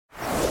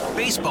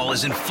Baseball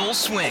is in full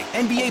swing.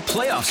 NBA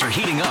playoffs are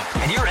heating up,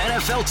 and your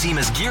NFL team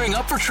is gearing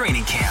up for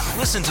training camp.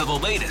 Listen to the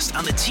latest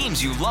on the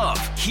teams you love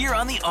here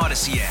on the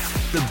Odyssey app.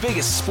 The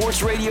biggest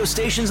sports radio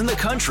stations in the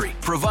country,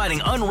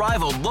 providing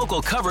unrivaled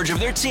local coverage of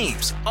their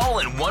teams, all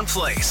in one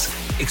place.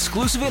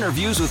 Exclusive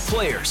interviews with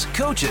players,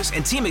 coaches,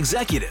 and team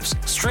executives,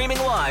 streaming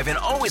live and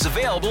always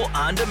available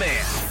on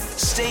demand.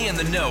 Stay in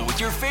the know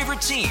with your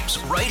favorite teams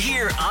right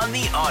here on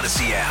the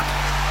Odyssey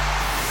app.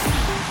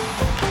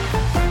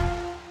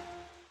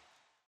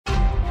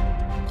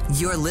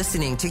 You're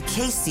listening to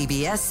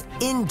KCBS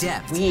In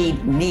Depth. We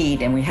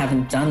need, and we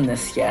haven't done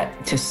this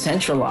yet, to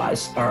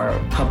centralize our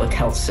public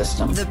health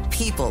system. The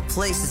people,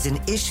 places, and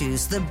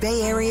issues the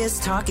Bay Area is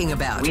talking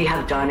about. We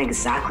have done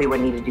exactly what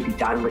needed to be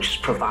done, which is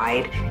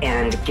provide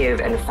and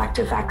give an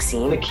effective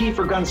vaccine. The key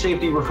for gun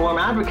safety reform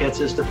advocates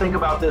is to think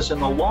about this in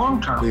the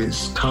long term.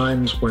 These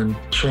times when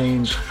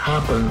change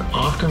happen,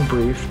 often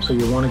brief, so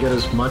you want to get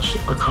as much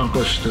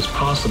accomplished as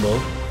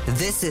possible.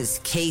 This is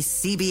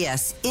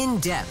KCBS In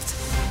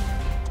Depth.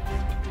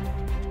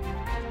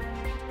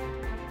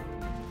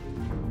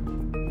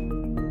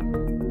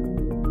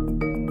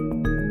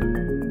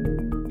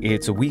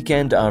 It's a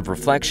weekend of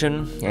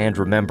reflection and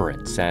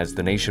remembrance as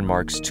the nation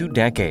marks 2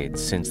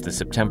 decades since the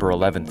September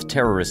 11th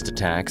terrorist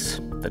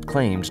attacks that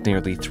claimed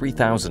nearly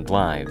 3,000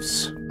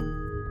 lives.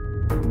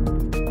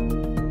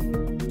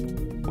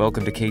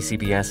 Welcome to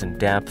KCBS In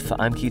Depth.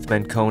 I'm Keith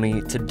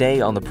Menconi. Today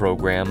on the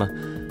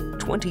program,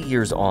 20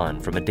 years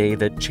on from a day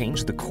that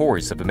changed the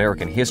course of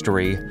American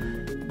history,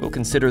 we'll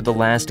consider the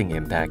lasting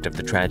impact of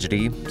the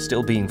tragedy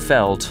still being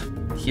felt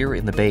here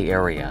in the Bay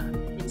Area.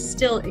 It's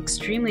still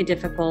extremely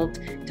difficult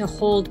to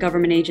hold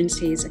government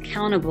agencies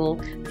accountable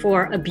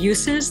for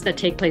abuses that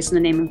take place in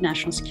the name of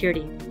national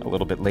security. A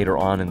little bit later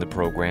on in the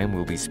program,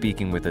 we'll be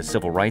speaking with a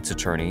civil rights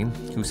attorney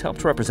who's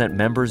helped represent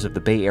members of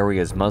the Bay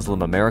Area's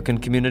Muslim American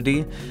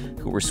community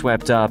who were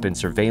swept up in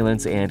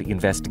surveillance and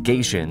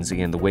investigations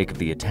in the wake of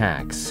the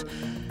attacks.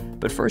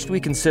 But first,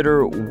 we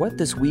consider what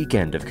this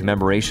weekend of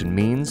commemoration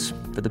means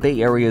for the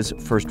Bay Area's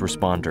first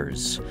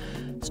responders.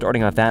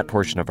 Starting off that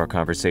portion of our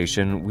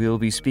conversation, we'll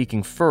be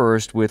speaking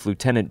first with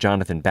Lieutenant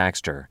Jonathan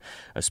Baxter,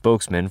 a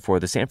spokesman for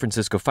the San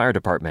Francisco Fire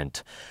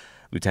Department.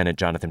 Lieutenant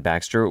Jonathan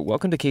Baxter,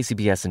 welcome to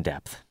KCBS In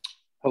Depth.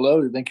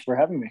 Hello, thank you for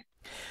having me.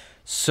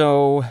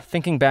 So,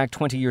 thinking back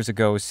 20 years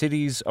ago,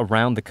 cities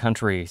around the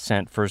country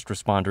sent first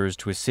responders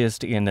to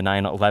assist in the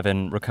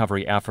 9/11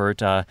 recovery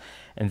effort, and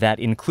that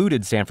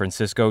included San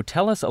Francisco.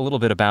 Tell us a little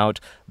bit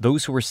about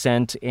those who were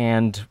sent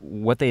and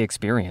what they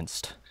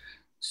experienced.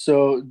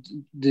 So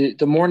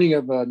the morning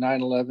of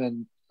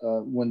 9/11,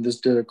 when this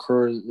did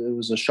occur, it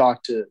was a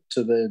shock to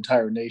the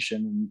entire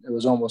nation, and it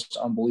was almost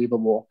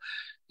unbelievable.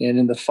 And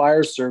in the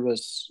fire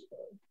service,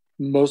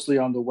 mostly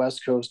on the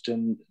West Coast,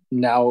 and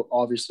now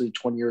obviously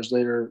 20 years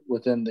later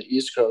within the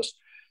East Coast,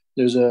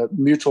 there's a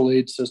mutual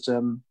aid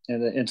system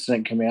and an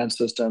incident command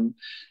system.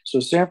 So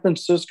San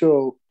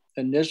Francisco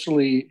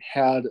initially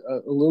had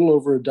a little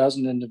over a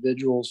dozen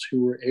individuals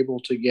who were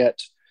able to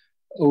get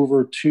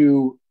over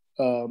to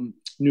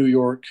New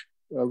York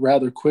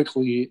rather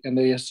quickly, and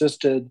they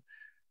assisted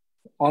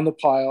on the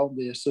pile.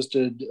 They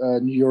assisted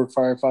New York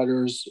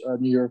firefighters,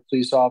 New York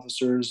police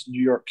officers,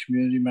 New York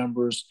community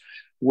members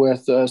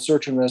with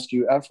search and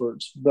rescue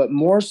efforts. But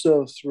more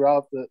so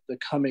throughout the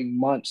coming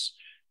months,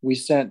 we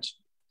sent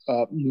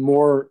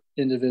more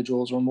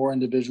individuals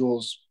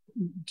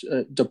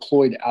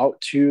deployed out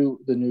to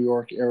the New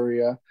York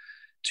area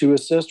to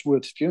assist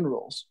with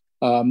funerals.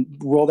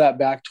 Roll that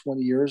back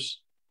 20 years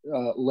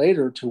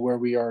later to where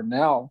we are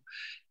now.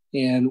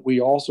 And we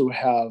also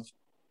have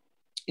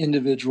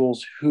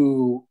individuals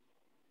who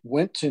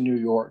went to New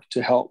York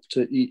to help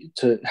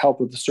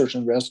with the search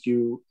and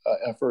rescue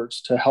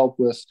efforts, to help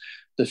with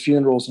the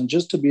funerals, and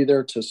just to be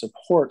there to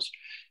support.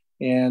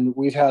 And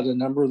we've had a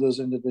number of those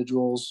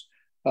individuals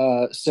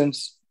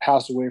since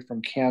pass away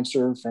from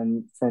cancer,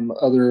 from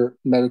other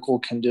medical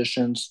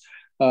conditions,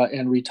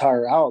 and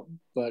retire out.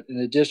 But in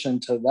addition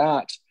to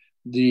that,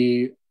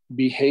 the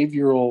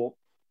behavioral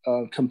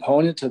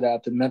component to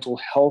that, the mental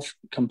health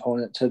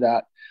component to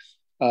that,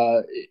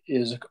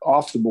 is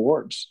off the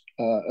boards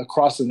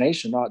across the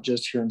nation, not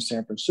just here in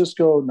San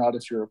Francisco, not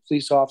if you're a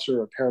police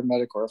officer, a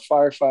paramedic, or a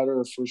firefighter,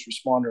 a first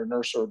responder, a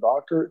nurse, or a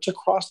doctor. It's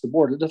across the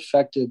board. It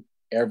affected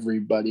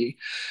everybody.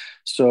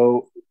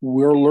 So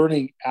we're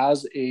learning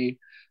as a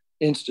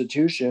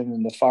institution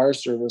in the fire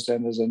service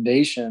and as a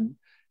nation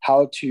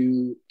how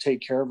to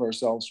take care of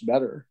ourselves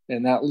better.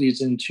 And that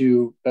leads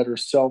into better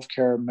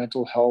self-care,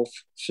 mental health,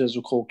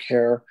 physical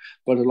care,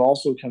 but it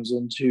also comes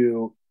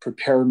into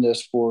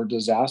preparedness for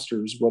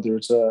disasters, whether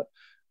it's a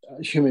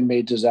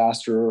human-made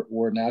disaster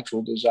or a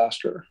natural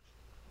disaster.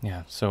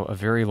 Yeah, so a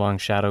very long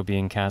shadow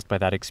being cast by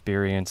that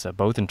experience,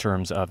 both in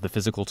terms of the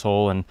physical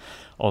toll and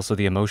also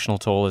the emotional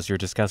toll, as you're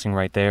discussing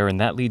right there. And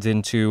that leads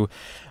into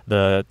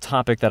the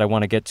topic that I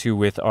want to get to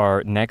with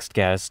our next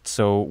guest.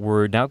 So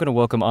we're now going to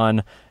welcome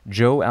on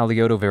Joe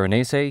Alioto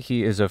Veronese.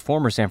 He is a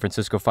former San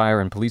Francisco Fire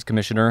and Police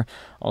Commissioner,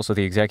 also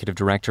the executive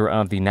director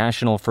of the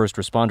National First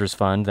Responders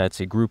Fund. That's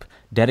a group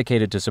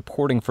dedicated to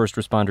supporting first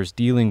responders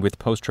dealing with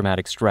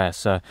post-traumatic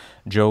stress.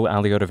 Joe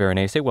Alioto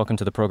Veronese, welcome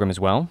to the program as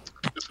well.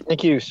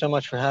 Thank you so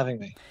much for having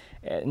me.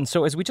 And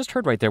so as we just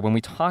heard right there, when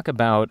we talk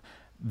about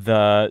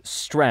the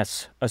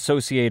stress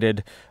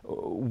associated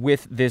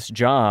with this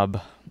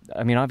job,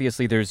 I mean,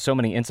 obviously there's so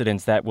many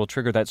incidents that will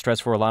trigger that stress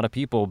for a lot of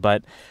people,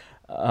 but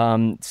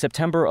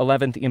September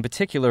 11th in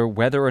particular,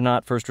 whether or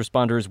not first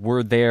responders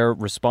were there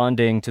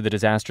responding to the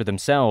disaster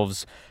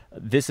themselves,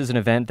 this is an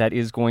event that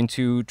is going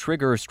to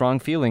trigger strong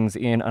feelings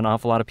in an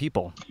awful lot of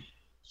people.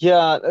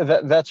 Yeah,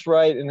 that's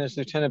right. And as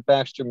Lieutenant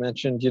Baxter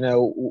mentioned,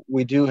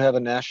 we do have a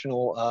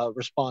national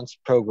response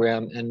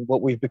program. And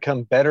what we've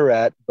become better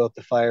at, both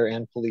the fire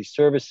and police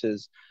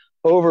services,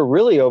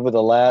 over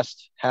the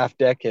last half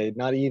decade,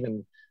 not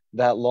even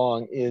that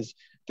long, is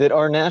that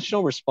our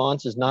national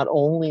response is not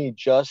only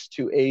just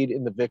to aid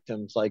in the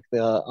victims, like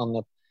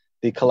the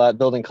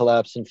building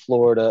collapse in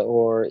Florida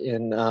or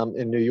in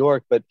New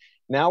York, but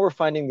now we're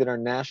finding that our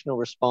national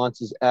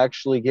response is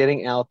actually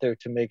getting out there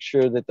to make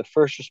sure that the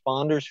first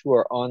responders who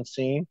are on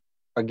scene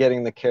are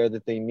getting the care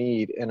that they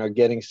need and are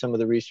getting some of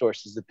the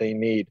resources that they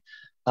need.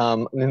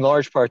 In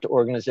large part to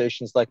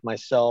organizations like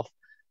myself,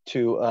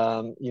 to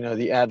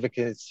the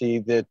advocacy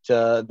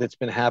that's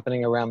been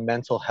happening around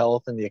mental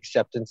health and the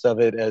acceptance of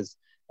it as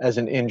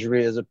an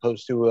injury as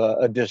opposed to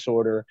a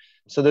disorder.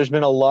 So there's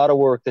been a lot of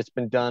work that's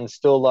been done,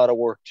 still a lot of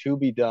work to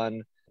be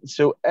done.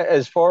 So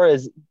as far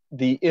as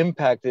the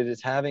impact it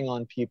is having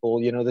on people,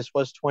 this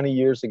was 20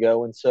 years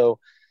ago. And so,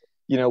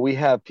 we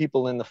have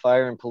people in the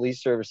fire and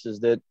police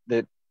services that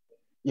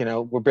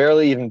were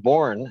barely even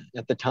born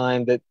at the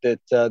time that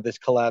this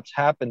collapse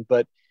happened.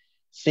 But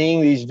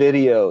seeing these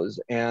videos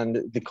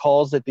and the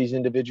calls that these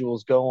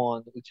individuals go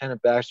on, that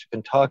Lieutenant Baxter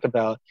can talk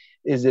about,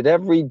 is that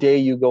every day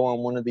you go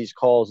on one of these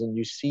calls and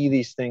you see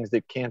these things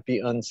that can't be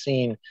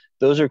unseen,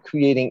 those are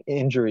creating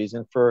injuries.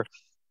 And for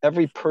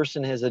every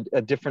person has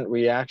a different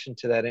reaction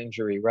to that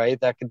injury,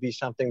 right? That could be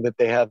something that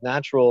they have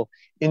natural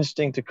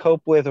instinct to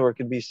cope with, or it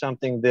could be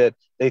something that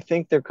they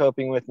think they're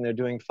coping with and they're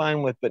doing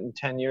fine with, but in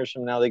 10 years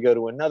from now, they go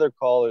to another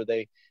call or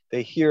they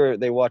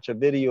watch a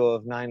video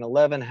of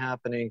 9/11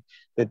 happening,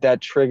 that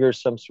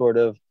triggers some sort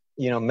of,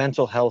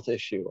 mental health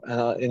issue.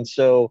 And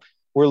so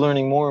we're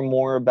learning more and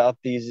more about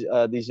these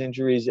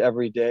injuries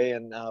every day,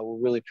 and we're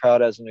really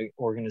proud as an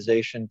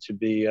organization to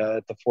be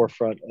at the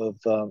forefront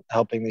of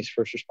helping these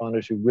first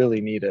responders who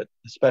really need it,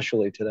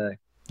 especially today.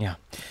 Yeah.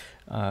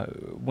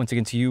 Once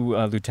again, to you,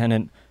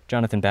 Lieutenant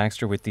Jonathan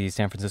Baxter with the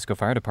San Francisco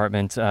Fire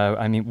Department.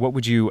 What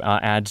would you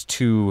add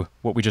to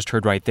what we just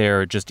heard right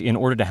there, just in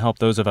order to help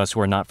those of us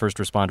who are not first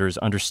responders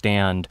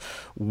understand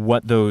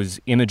what those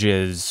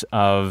images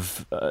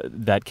of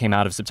that came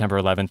out of September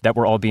 11th that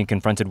we're all being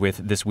confronted with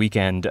this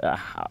weekend,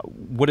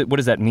 what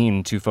does that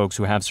mean to folks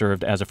who have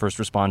served as a first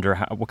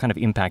responder? What kind of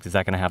impact is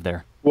that going to have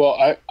there?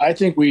 Well, I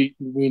think we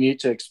need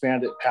to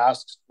expand it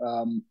past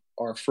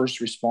our first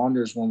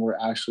responders when we're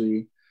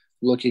actually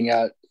looking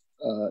at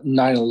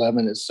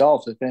 9/11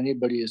 itself. If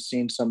anybody has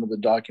seen some of the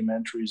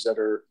documentaries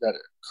that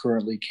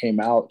currently came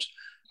out,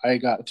 I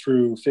got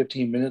through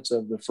 15 minutes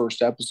of the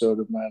first episode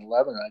of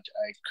 9/11.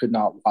 I could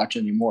not watch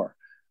anymore.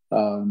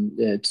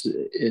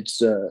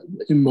 It's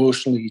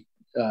emotionally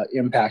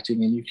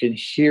impacting, and you can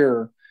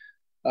hear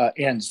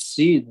and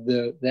see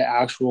the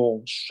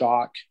actual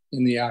shock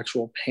and the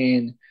actual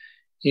pain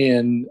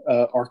in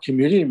our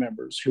community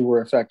members who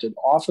were affected: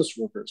 office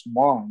workers,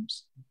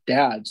 moms,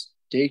 dads,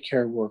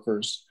 daycare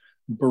workers,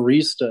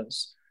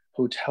 baristas,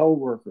 hotel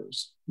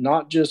workers,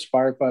 not just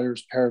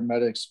firefighters,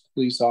 paramedics,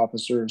 police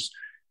officers,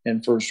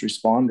 and first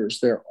responders.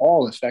 They're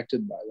all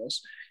affected by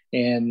this.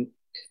 And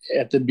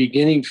at the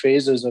beginning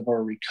phases of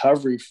our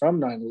recovery from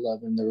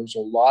 9/11, there was a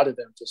lot of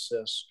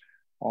emphasis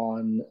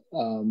on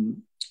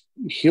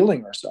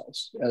healing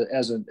ourselves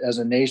as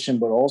a nation,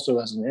 but also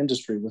as an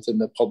industry within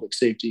the public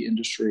safety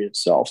industry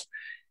itself.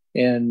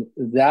 And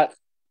that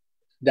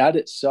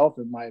itself,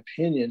 in my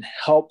opinion,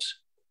 helped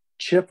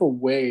chip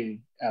away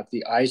at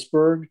the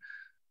iceberg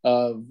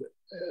of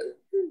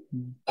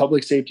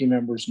public safety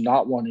members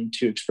not wanting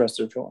to express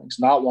their feelings,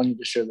 not wanting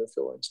to share their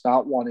feelings,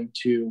 not wanting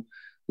to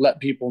let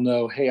people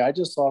know, hey, I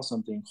just saw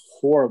something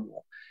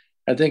horrible.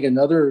 I think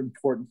another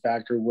important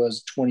factor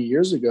was 20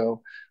 years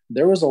ago,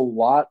 there was a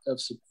lot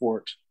of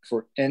support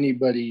for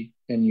anybody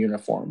in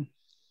uniform: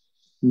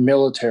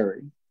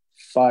 military,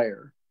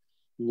 fire,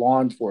 law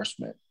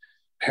enforcement,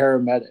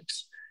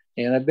 paramedics.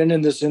 And I've been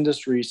in this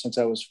industry since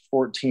I was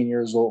 14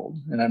 years old,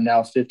 and I'm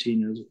now 50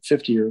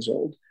 years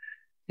old.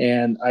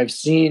 And I've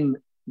seen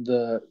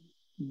the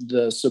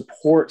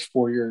support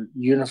for your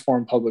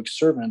uniformed public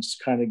servants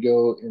kind of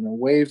go in a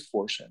wave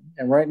portion.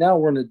 And right now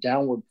we're in a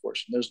downward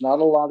portion. There's not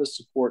a lot of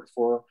support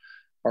for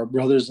our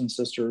brothers and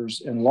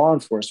sisters in law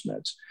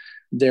enforcement.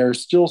 There's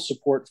still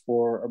support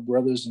for our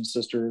brothers and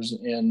sisters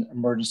in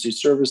emergency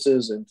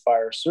services and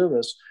fire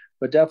service,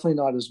 but definitely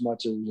not as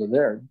much as we're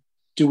there.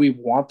 Do we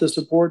want the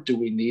support? Do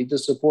we need the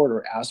support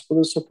or ask for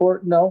the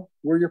support? No,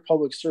 we're your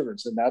public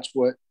servants, and that's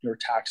what your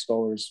tax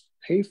dollars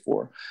pay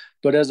for.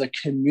 But as a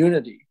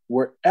community,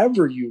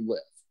 wherever you live,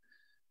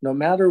 no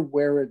matter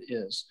where it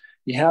is,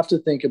 you have to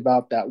think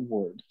about that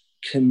word,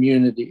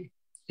 community,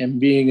 and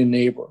being a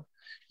neighbor.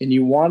 And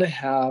you want to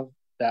have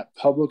that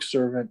public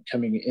servant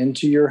coming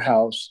into your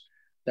house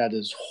that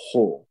is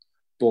whole,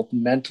 both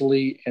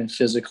mentally and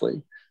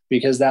physically,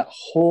 because that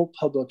whole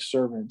public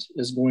servant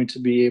is going to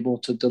be able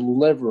to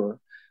deliver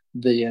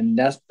the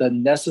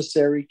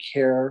necessary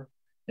care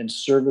and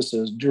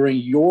services during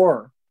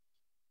your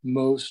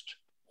most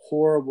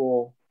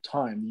horrible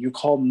time. You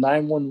call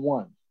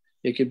 911.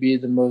 It could be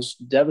the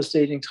most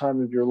devastating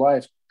time of your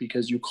life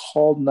because you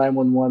called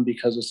 911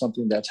 because of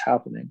something that's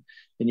happening.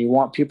 And you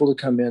want people to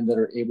come in that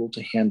are able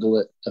to handle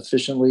it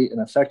efficiently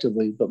and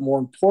effectively. But more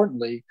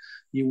importantly,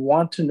 you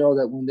want to know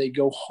that when they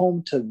go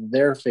home to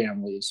their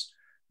families,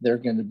 they're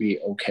going to be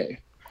okay.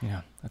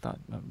 Yeah, I thought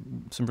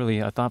some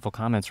really thoughtful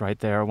comments right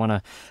there. I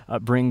want to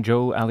bring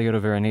Joe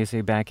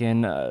Alioto-Veronese back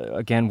in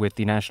again with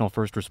the National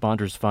First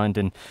Responders Fund,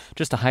 and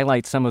just to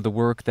highlight some of the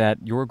work that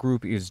your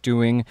group is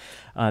doing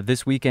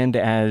this weekend.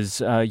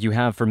 As you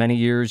have for many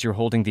years, you're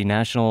holding the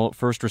National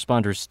First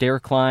Responders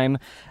Stair Climb,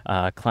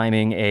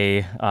 climbing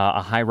a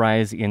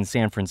high-rise in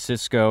San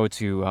Francisco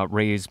to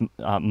raise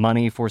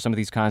money for some of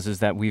these causes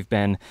that we've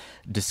been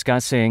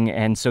discussing.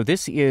 And so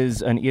this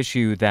is an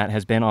issue that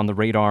has been on the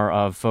radar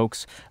of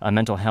folks,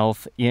 mental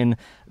health in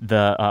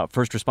the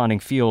first responding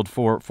field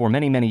for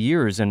many, many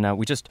years. And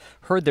we just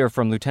heard there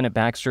from Lieutenant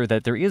Baxter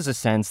that there is a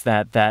sense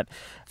that that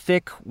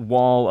thick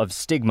wall of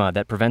stigma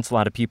that prevents a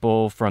lot of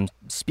people from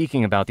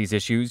speaking about these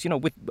issues,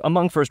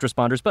 among first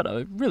responders, but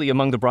really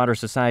among the broader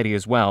society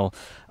as well,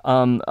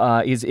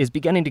 is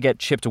beginning to get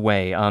chipped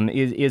away.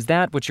 Is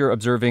that what you're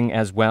observing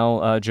as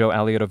well, Joe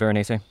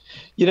Alioto-Veronese?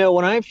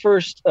 When I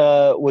first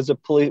was a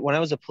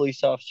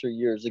police officer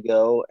years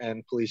ago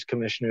and police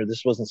commissioner,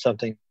 this wasn't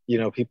something,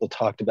 people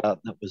talked about.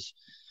 That was,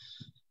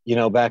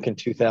 back in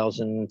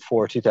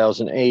 2004,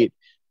 2008,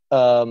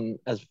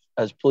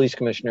 as police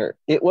commissioner.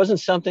 It wasn't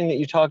something that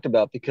you talked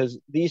about because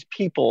these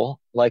people,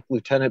 like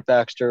Lieutenant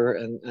Baxter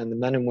and the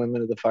men and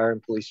women of the fire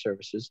and police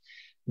services,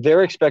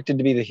 they're expected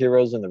to be the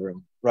heroes in the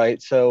room,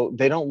 right? So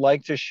they don't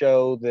like to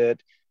show that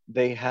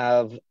they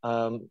have,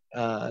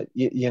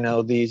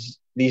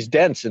 these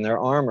dents in their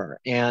armor.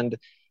 And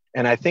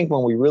I think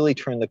when we really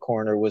turned the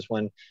corner was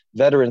when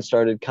veterans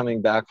started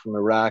coming back from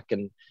Iraq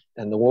and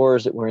the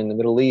wars that were in the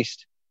Middle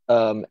East,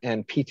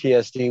 and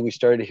PTSD. We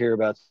started to hear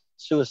about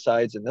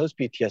suicides and those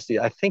PTSD.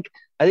 I think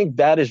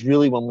that is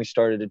really when we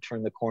started to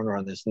turn the corner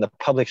on this, and the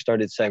public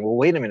started saying, well,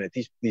 wait a minute,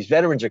 these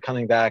veterans are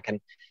coming back and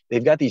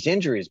they've got these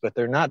injuries, but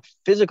they're not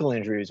physical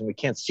injuries and we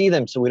can't see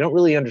them. So we don't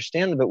really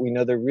understand them, but we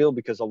know they're real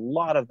because a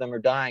lot of them are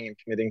dying and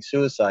committing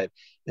suicide.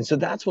 And so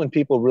that's when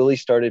people really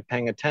started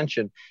paying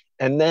attention.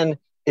 And then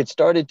it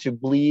started to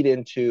bleed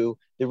into,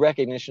 the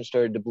recognition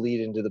started to bleed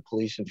into the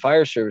police and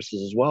fire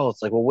services as well.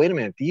 It's like, well, wait a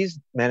minute, these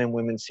men and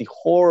women see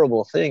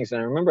horrible things.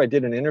 And I remember I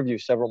did an interview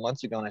several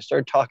months ago and I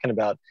started talking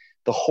about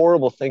the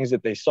horrible things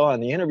that they saw.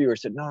 And the interviewer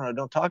said, no,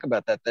 don't talk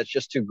about that. That's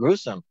just too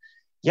gruesome.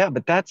 Yeah,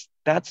 but that's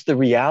the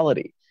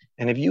reality.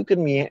 And if you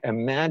can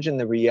imagine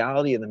the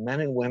reality of the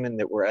men and women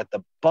that were at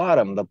the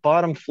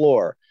bottom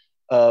floor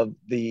of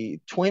the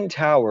Twin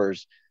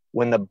Towers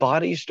when the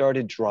bodies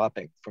started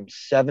dropping from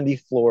 70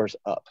 floors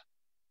up,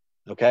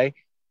 okay?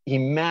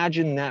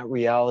 Imagine that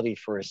reality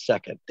for a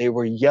second. They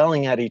were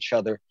yelling at each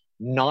other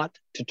not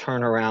to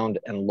turn around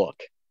and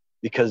look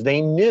because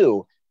they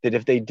knew that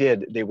if they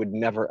did, they would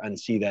never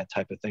unsee that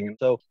type of thing. And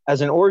so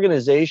as an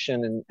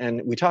organization,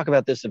 and we talk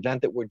about this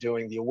event that we're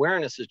doing, the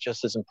awareness is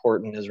just as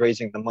important as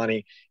raising the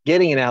money,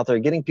 getting it out there,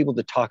 getting people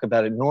to talk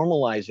about it,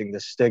 normalizing the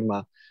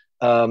stigma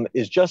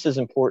is just as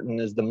important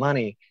as the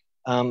money.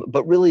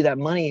 But really that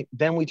money,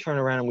 then we turn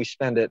around and we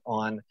spend it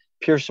on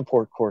peer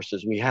support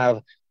courses. We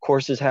have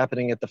courses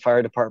happening at the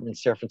fire department in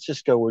San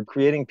Francisco. We're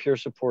creating peer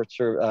support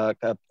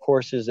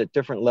courses at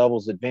different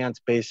levels,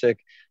 advanced, basic,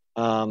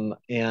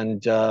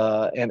 and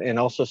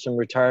also some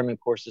retirement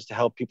courses to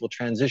help people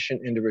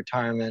transition into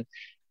retirement.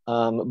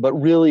 But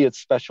really it's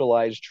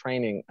specialized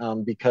training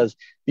because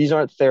these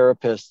aren't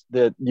therapists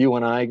that you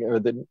and I or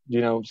that,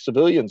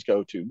 civilians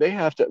go to. They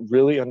have to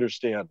really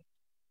understand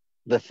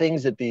the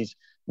things that these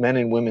men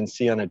and women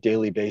see on a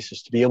daily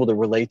basis to be able to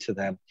relate to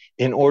them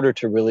in order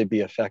to really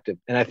be effective.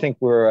 And I think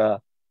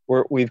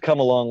we've come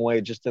a long way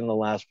just in the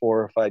last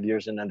 4 or 5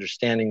 years in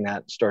understanding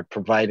that, start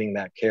providing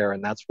that care.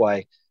 And that's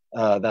why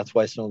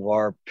some of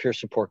our peer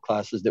support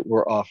classes that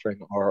we're offering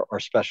are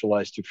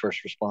specialized to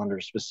first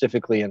responders,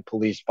 specifically in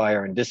police,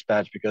 fire, and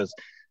dispatch, because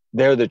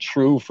they're the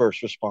true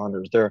first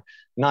responders. They're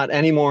not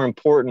any more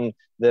important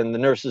than the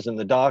nurses and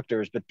the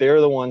doctors, but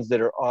they're the ones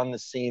that are on the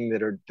scene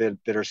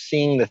that are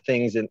seeing the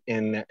things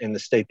in the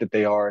state that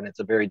they are. And it's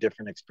a very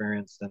different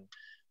experience than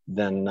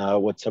than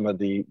what some of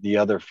the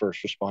other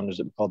first responders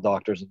that we call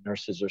doctors and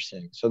nurses are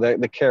seeing. So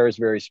the care is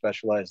very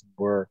specialized.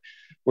 We're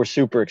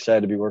super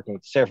excited to be working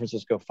with San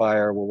Francisco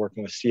Fire. We're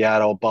working with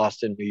Seattle,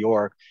 Boston, New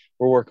York.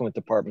 We're working with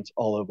departments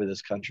all over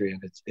this country,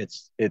 and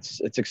it's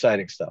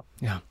exciting stuff.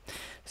 Yeah.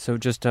 So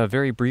just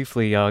very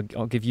briefly, I'll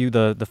give you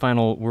the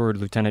final word,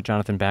 Lieutenant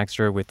Jonathan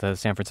Baxter with the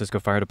San Francisco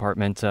Fire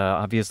Department.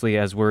 Obviously,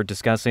 as we're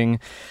discussing,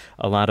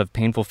 a lot of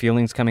painful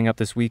feelings coming up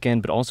this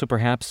weekend, but also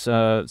perhaps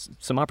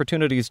some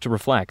opportunities to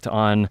reflect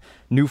on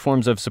new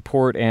forms of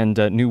support and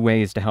new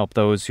ways to help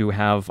those who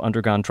have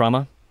undergone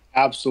trauma.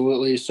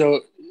 Absolutely.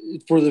 So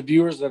for the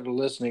viewers that are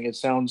listening, it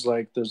sounds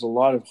like there's a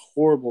lot of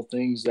horrible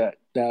things that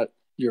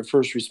your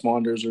first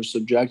responders are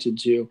subjected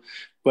to.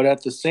 But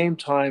at the same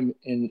time,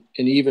 and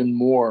even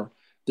more,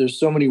 there's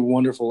so many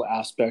wonderful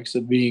aspects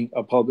of being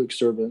a public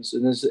servant.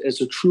 And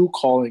it's a true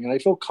calling. And I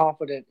feel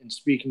confident in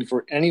speaking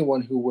for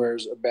anyone who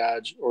wears a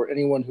badge or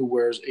anyone who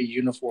wears a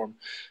uniform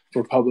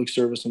for public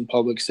service and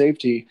public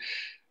safety,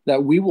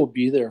 that we will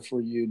be there for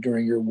you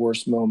during your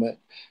worst moment,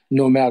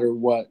 no matter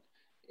what.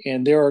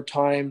 And there are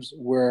times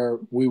where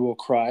we will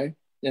cry,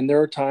 and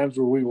there are times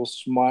where we will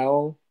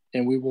smile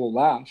and we will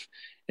laugh.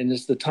 And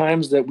it's the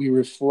times that we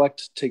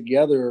reflect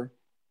together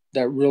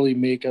that really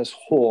make us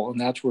whole.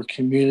 And that's where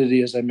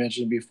community, as I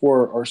mentioned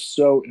before, are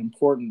so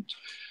important.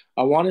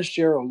 I want to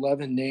share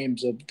 11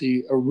 names of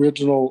the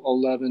original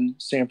 11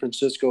 San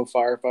Francisco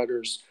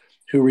firefighters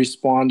who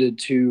responded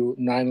to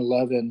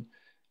 9/11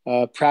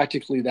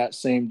 practically that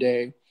same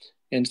day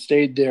and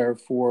stayed there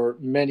for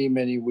many,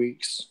 many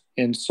weeks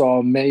and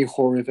saw many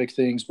horrific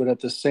things, but at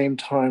the same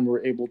time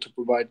were able to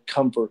provide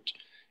comfort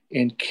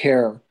and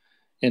care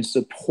and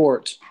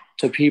support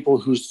to people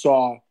who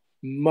saw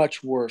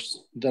much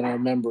worse than our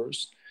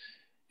members.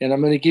 And I'm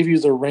going to give you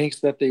the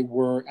ranks that they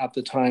were at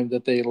the time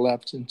that they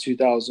left in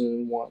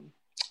 2001.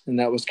 And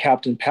that was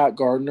Captain Pat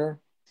Gardner,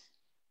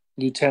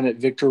 Lieutenant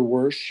Victor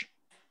Wersch,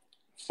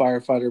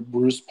 Firefighter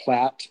Bruce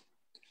Platt,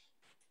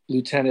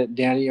 Lieutenant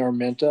Danny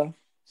Armenta,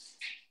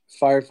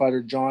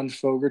 Firefighter John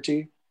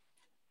Fogarty,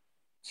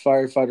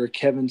 Firefighter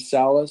Kevin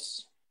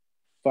Salas,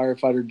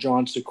 Firefighter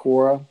John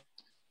Sikora,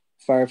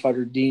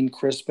 Firefighter Dean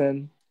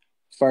Crispin,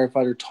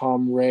 Firefighter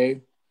Tom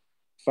Ray,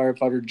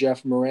 Firefighter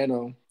Jeff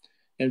Moreno,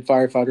 and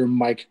Firefighter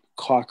Mike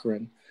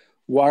Cochran.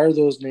 Why are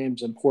those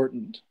names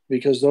important?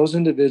 Because those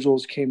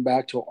individuals came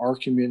back to our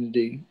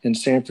community in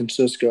San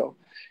Francisco,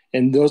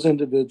 and those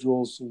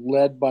individuals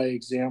led by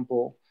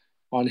example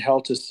on how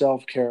to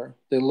self-care.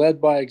 They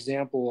led by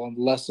example on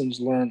lessons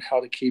learned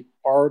how to keep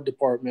our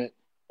department,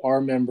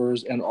 our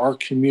members, and our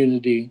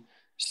community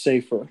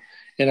safer.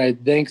 And I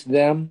thank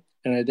them,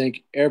 and I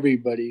thank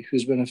everybody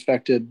who's been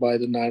affected by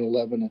the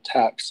 9/11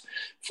 attacks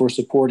for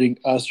supporting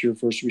us, your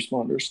first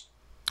responders.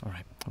 All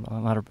right. A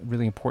lot of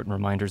really important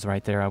reminders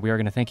right there. We are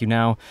going to thank you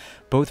now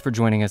both for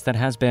joining us. That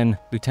has been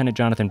Lieutenant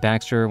Jonathan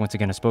Baxter, once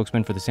again a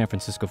spokesman for the San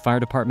Francisco Fire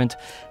Department,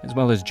 as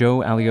well as Joe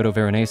Alioto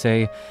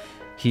Veronese.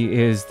 He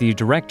is the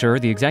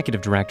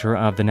executive director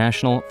of the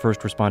National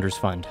First Responders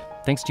Fund.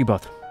 Thanks to you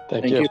both.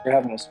 Thank you for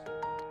having us.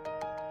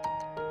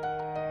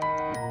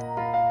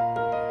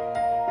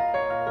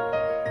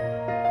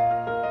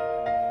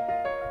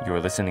 You're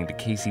listening to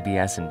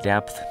KCBS In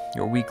Depth,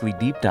 your weekly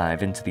deep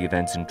dive into the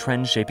events and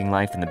trends shaping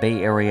life in the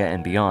Bay Area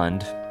and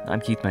beyond. I'm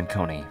Keith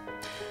Menconi.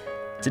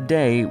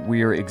 Today,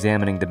 we're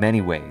examining the many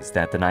ways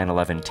that the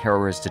 9/11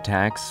 terrorist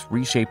attacks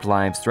reshaped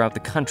lives throughout the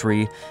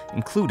country,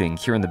 including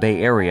here in the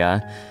Bay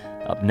Area.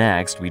 Up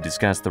next, we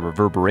discuss the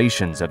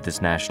reverberations of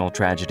this national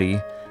tragedy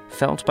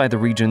felt by the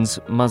region's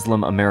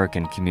Muslim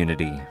American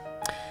community.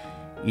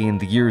 In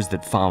the years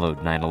that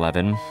followed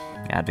 9/11,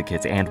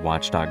 advocates and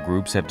watchdog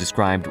groups have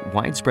described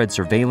widespread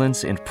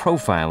surveillance and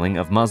profiling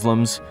of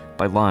Muslims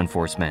by law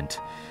enforcement,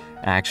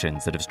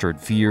 actions that have stirred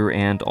fear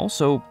and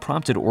also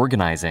prompted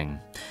organizing.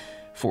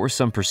 For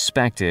some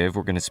perspective,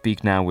 we're going to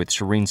speak now with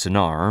Shireen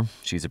Sinar.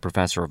 She's a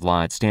professor of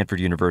law at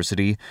Stanford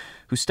University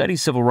who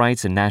studies civil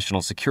rights and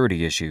national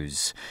security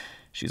issues.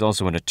 She's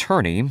also an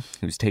attorney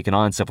who's taken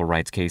on civil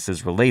rights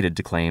cases related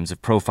to claims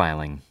of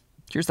profiling.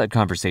 Here's that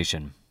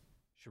conversation.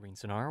 Shireen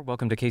Sinar,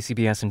 welcome to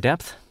KCBS In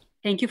Depth.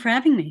 Thank you for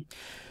having me.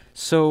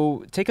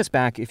 So take us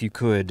back, if you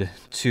could,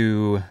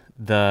 to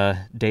the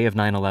day of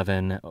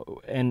 9/11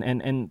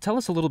 and tell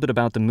us a little bit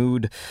about the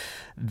mood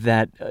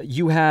that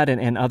you had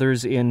and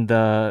others in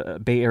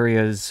the Bay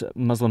Area's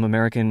Muslim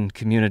American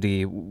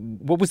community.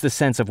 What was the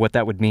sense of what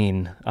that would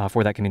mean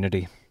for that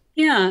community?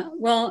 Yeah,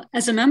 well,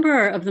 as a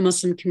member of the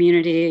Muslim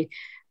community,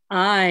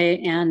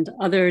 I and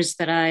others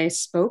that I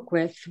spoke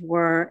with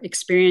were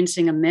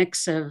experiencing a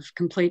mix of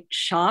complete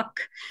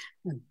shock,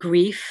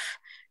 grief,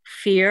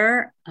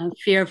 fear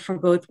for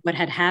both what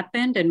had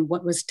happened and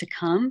what was to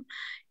come.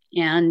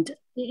 And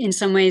in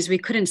some ways, we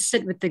couldn't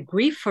sit with the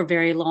grief for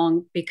very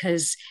long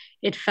because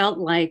it felt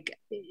like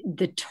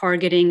the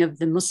targeting of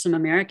the Muslim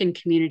American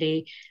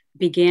community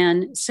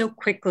began so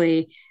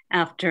quickly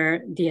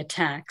after the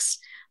attacks.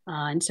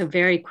 And so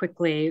very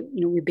quickly,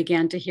 we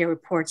began to hear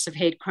reports of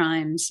hate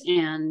crimes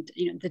and,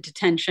 the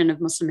detention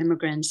of Muslim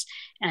immigrants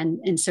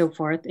and so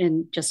forth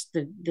in just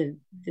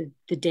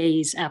the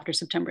days after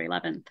September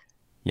 11th.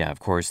 Yeah, of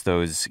course,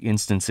 those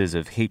instances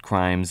of hate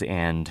crimes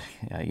and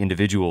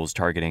individuals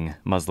targeting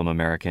Muslim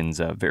Americans,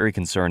 very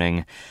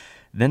concerning.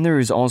 Then there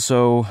is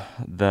also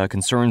the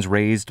concerns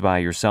raised by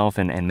yourself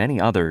and many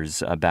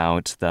others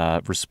about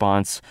the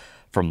response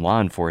from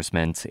law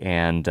enforcement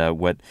and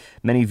what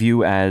many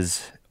view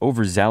as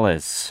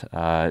overzealous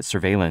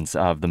surveillance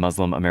of the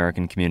Muslim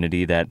American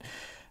community that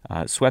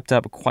swept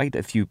up quite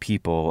a few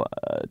people.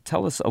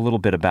 Tell us a little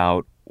bit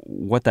about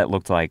what that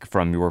looked like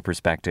from your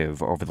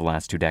perspective over the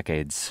last 2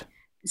 decades.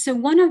 So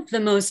one of the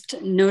most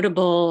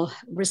notable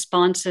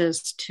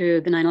responses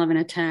to the 9/11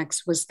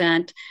 attacks was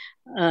that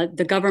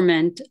the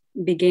government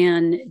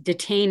began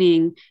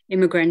detaining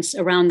immigrants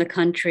around the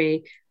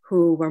country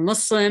who were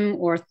Muslim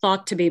or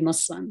thought to be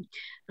Muslim.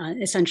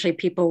 Essentially,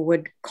 people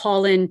would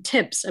call in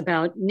tips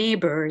about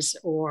neighbors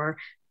or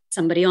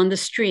somebody on the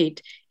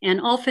street.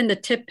 And often the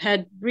tip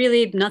had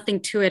really nothing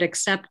to it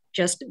except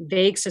just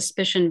vague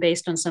suspicion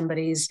based on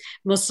somebody's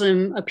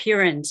Muslim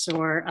appearance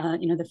or,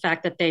 the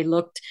fact that they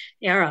looked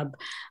Arab.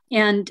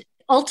 And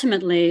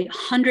ultimately,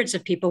 hundreds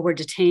of people were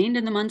detained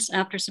in the months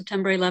after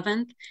September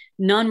 11th.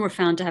 None were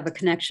found to have a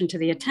connection to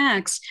the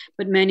attacks,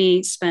 but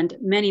many spent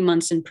many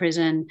months in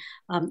prison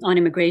on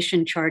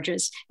immigration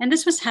charges. And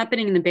this was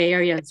happening in the Bay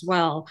Area as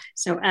well.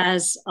 So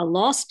as a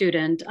law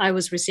student, I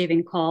was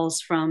receiving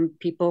calls from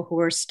people who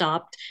were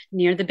stopped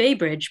near the Bay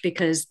Bridge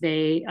because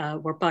they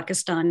were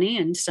Pakistani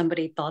and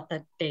somebody thought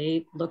that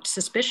they looked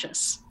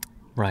suspicious.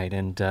 Right.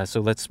 And so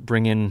let's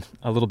bring in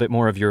a little bit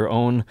more of your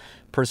own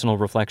personal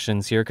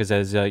reflections here, because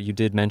as you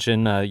did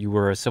mention, you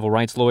were a civil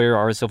rights lawyer,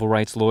 are a civil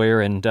rights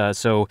lawyer. And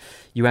so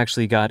you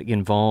actually got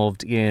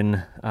involved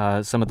in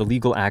some of the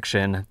legal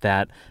action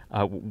that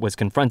was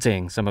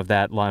confronting some of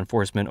that law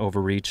enforcement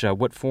overreach.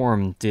 What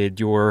form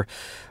did your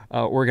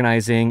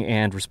organizing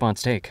and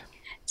response take?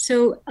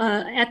 So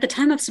at the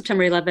time of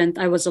September 11th,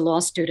 I was a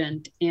law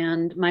student,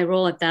 and my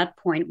role at that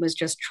point was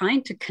just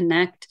trying to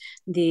connect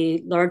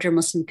the larger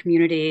Muslim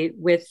community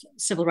with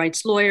civil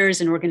rights lawyers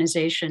and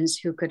organizations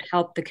who could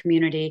help the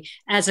community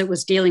as it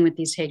was dealing with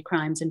these hate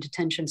crimes and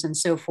detentions and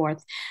so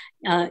forth.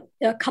 A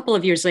couple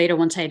of years later,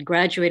 once I had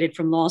graduated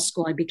from law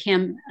school, I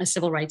became a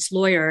civil rights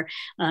lawyer.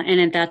 And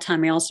at that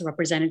time, I also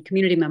represented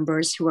community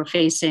members who were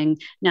facing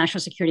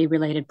national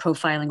security-related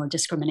profiling or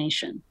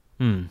discrimination.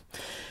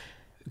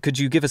 Could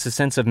you give us a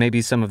sense of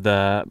maybe some of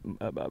the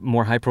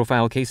more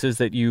high-profile cases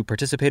that you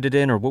participated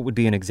in, or what would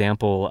be an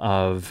example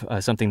of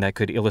something that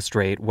could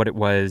illustrate what it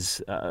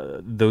was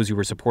those you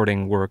were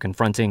supporting were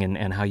confronting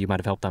and how you might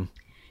have helped them?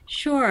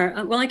 Sure.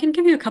 Well, I can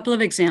give you a couple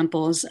of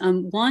examples.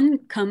 One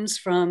comes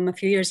from a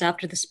few years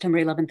after the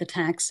September 11th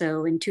attack,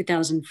 so in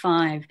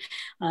 2005.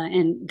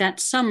 And that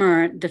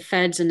summer, the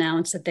feds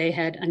announced that they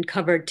had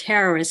uncovered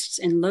terrorists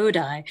in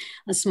Lodi,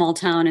 a small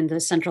town in the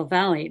Central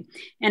Valley.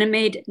 And it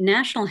made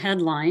national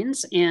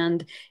headlines,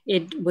 and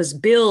it was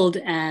billed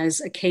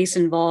as a case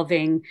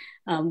involving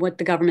what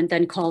the government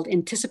then called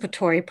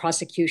anticipatory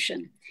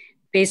prosecution.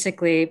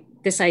 Basically,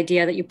 this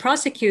idea that you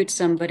prosecute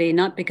somebody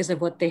not because of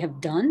what they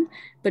have done,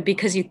 but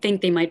because you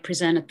think they might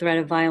present a threat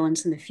of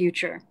violence in the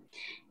future.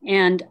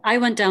 And I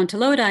went down to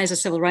Lodi as a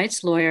civil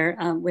rights lawyer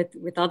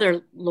with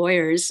other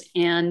lawyers,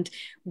 and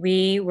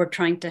we were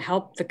trying to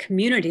help the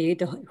community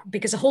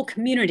because the whole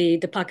community,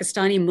 the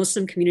Pakistani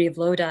Muslim community of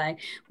Lodi,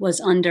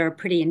 was under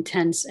pretty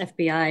intense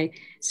FBI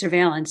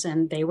surveillance,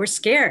 and they were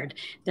scared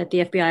that the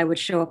FBI would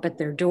show up at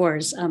their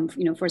doors,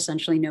 for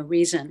essentially no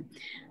reason.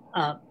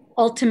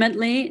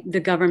 Ultimately,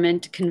 the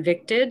government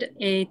convicted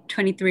a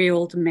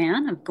 23-year-old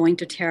man of going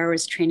to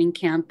terrorist training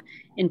camp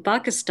in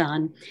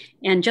Pakistan.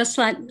 And just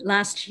like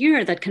last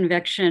year, that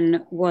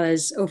conviction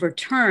was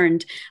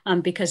overturned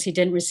because he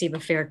didn't receive a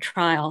fair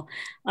trial.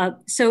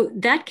 So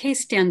that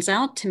case stands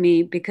out to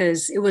me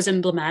because it was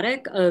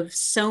emblematic of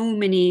so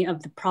many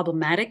of the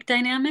problematic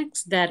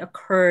dynamics that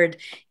occurred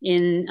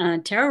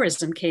in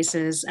terrorism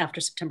cases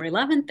after September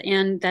 11th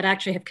and that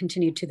actually have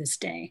continued to this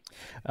day.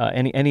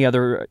 Any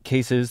other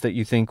cases that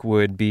you think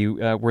would be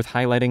worth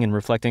highlighting and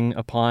reflecting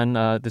upon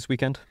this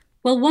weekend?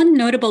 Well, one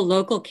notable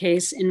local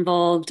case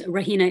involved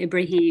Rahina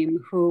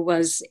Ibrahim, who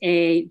was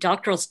a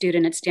doctoral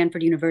student at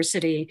Stanford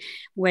University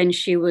when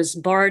she was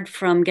barred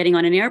from getting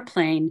on an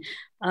airplane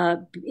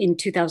in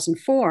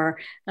 2004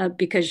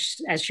 because,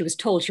 as she was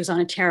told, she was on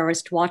a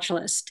terrorist watch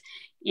list.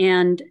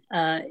 And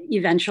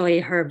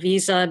eventually her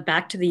visa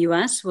back to the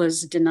U.S.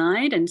 was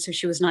denied, and so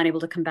she was not able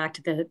to come back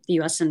to the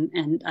U.S.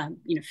 and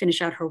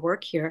finish out her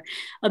work here.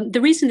 The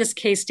reason this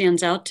case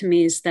stands out to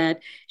me is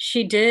that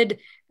she did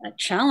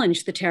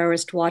challenged the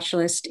terrorist watch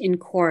list in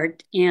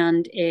court,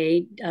 and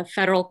a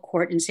federal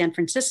court in San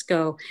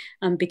Francisco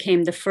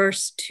became the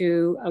first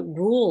to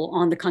rule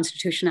on the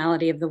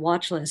constitutionality of the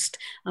watch list,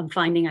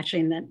 finding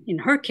actually that in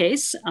her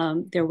case,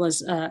 there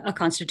was a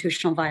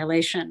constitutional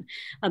violation.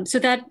 So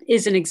that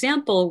is an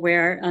example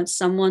where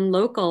someone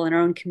local in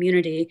our own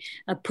community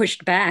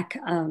pushed back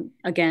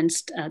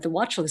against the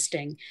watch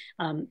listing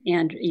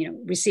and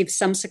received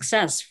some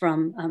success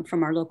from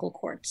our local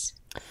courts.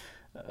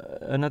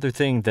 Another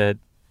thing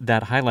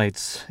that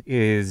highlights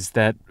is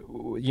that,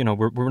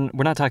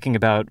 we're not talking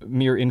about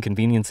mere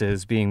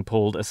inconveniences being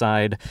pulled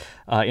aside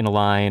in a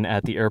line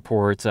at the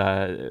airport,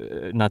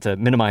 not to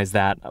minimize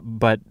that,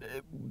 but,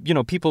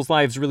 people's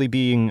lives really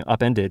being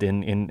upended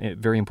in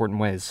very important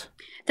ways.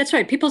 That's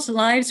right. People's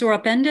lives were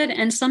upended,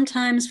 and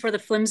sometimes for the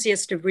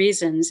flimsiest of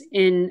reasons.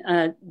 In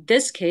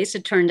this case,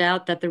 it turned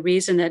out that the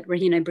reason that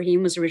Raheen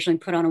Ibrahim was originally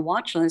put on a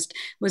watch list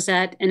was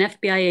that an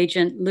FBI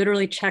agent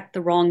literally checked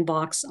the wrong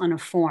box on a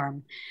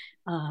form.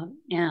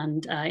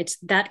 And it's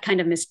that kind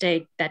of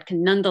mistake that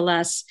can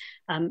nonetheless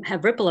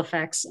have ripple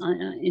effects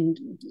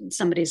in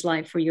somebody's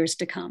life for years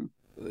to come.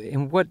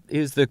 And what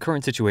is the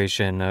current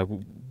situation?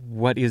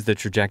 What is the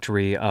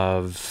trajectory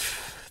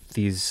of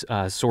these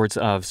sorts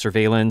of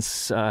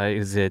surveillance?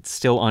 Is it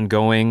still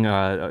ongoing?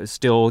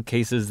 Still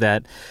cases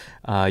that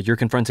you're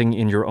confronting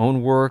in your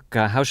own work?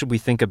 How should we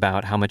think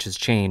about how much has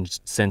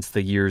changed since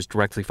the years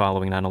directly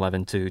following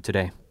 9/11 to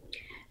today?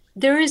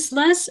 There is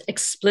less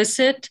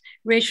explicit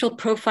racial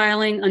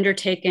profiling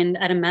undertaken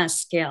at a mass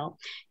scale.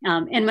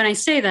 And when I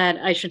say that,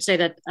 I should say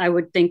that I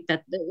would think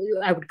that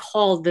I would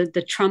call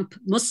the Trump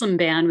Muslim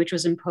ban, which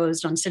was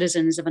imposed on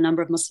citizens of a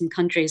number of Muslim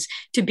countries,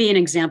 to be an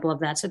example of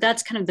that. So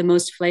that's kind of the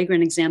most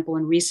flagrant example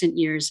in recent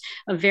years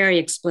of very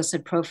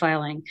explicit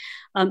profiling.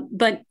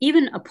 But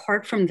even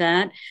apart from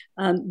that,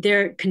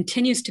 there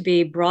continues to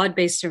be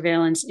broad-based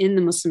surveillance in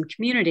the Muslim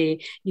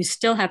community. You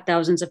still have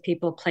thousands of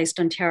people placed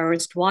on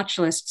terrorist watch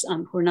lists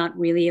who are not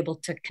really able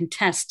to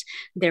contest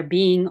their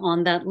being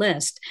on that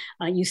list.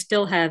 You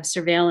still have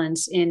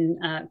surveillance in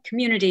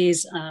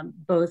communities,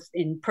 both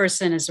in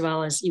person as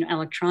well as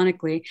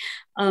electronically.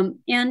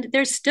 And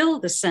there's still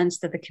the sense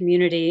that the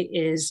community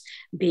is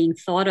being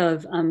thought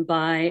of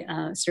by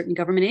certain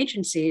government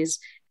agencies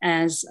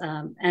as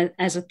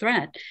a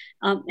threat.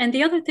 And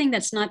the other thing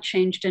that's not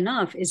changed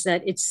enough is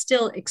that it's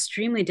still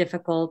extremely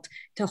difficult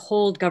to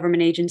hold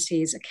government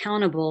agencies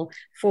accountable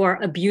for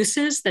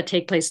abuses that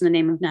take place in the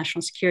name of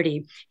national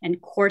security.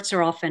 And courts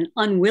are often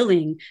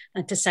unwilling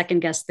to second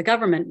guess the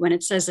government when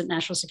it says that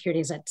national security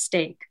is at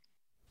stake.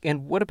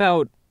 And what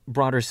about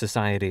broader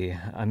society?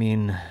 I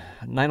mean,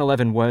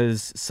 9/11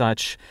 was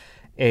such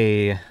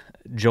a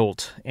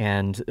jolt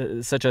and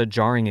such a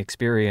jarring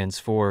experience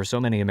for so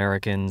many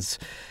Americans.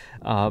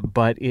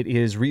 But it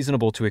is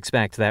reasonable to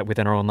expect that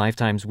within our own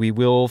lifetimes, we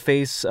will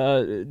face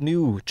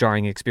new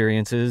jarring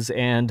experiences,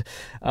 and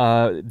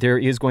there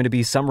is going to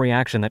be some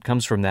reaction that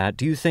comes from that.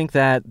 Do you think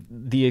that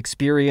the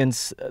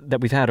experience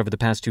that we've had over the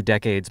past 2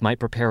 decades might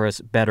prepare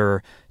us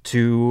better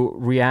to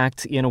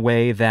react in a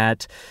way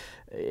that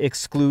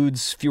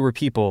excludes fewer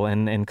people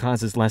and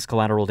causes less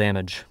collateral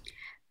damage?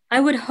 I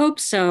would hope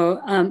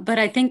so, but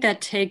I think that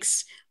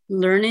takes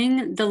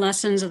learning the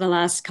lessons of the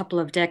last couple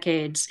of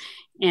decades.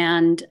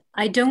 And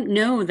I don't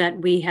know that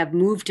we have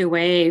moved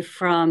away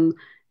from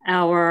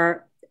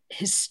our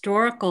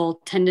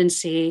historical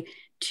tendency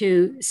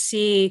to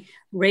see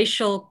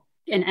racial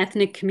and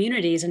ethnic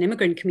communities and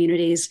immigrant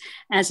communities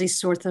as a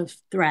sort of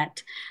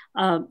threat.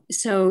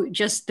 So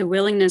just the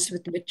willingness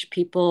with which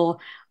people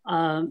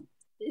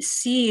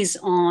seize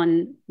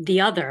on the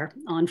other,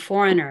 on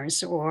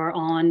foreigners or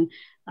on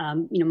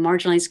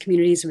marginalized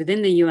communities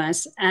within the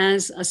U.S.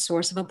 as a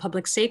source of a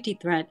public safety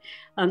threat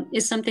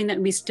is something that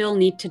we still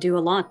need to do a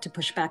lot to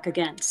push back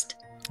against.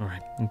 All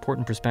right.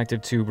 Important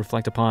perspective to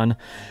reflect upon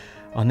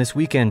on this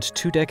weekend,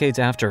 2 decades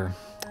after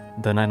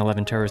the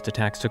 9/11 terrorist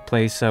attacks took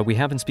place. We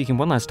have been speaking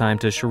one last time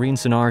to Shireen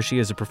Sinar. She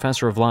is a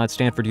professor of law at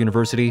Stanford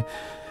University,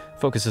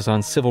 focuses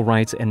on civil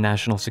rights and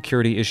national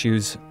security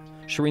issues.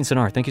 Shireen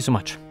Sinar, thank you so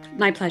much.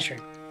 My pleasure.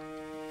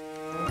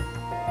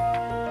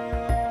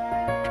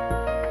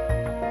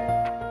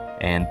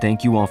 And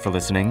thank you all for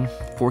listening.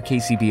 For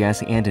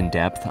KCBS and In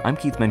Depth, I'm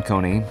Keith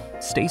Menconi.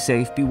 Stay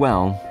safe, be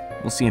well.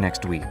 We'll see you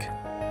next week.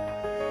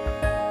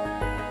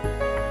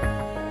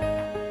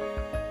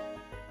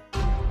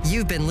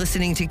 You've been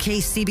listening to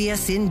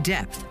KCBS In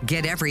Depth.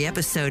 Get every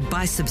episode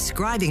by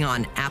subscribing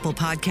on Apple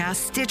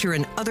Podcasts, Stitcher,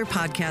 and other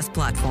podcast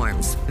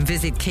platforms.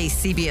 Visit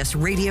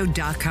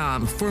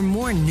kcbsradio.com for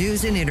more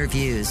news and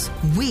interviews.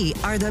 We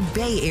are the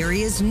Bay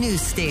Area's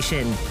news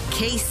station,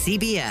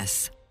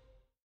 KCBS.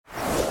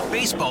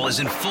 Baseball is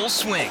in full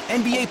swing.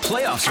 NBA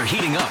playoffs are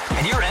heating up,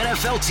 and your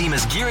NFL team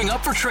is gearing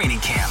up for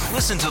training camp.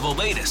 Listen to the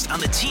latest on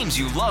the teams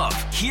you love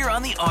here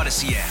on the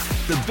Odyssey app.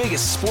 The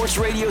biggest sports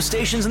radio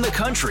stations in the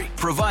country,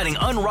 providing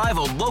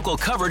unrivaled local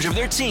coverage of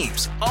their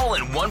teams, all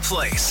in one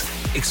place.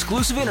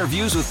 Exclusive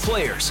interviews with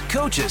players,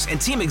 coaches, and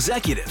team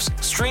executives,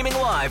 streaming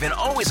live and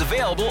always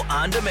available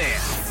on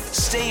demand.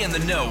 Stay in the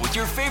know with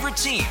your favorite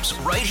teams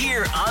right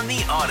here on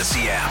the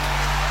Odyssey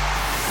app.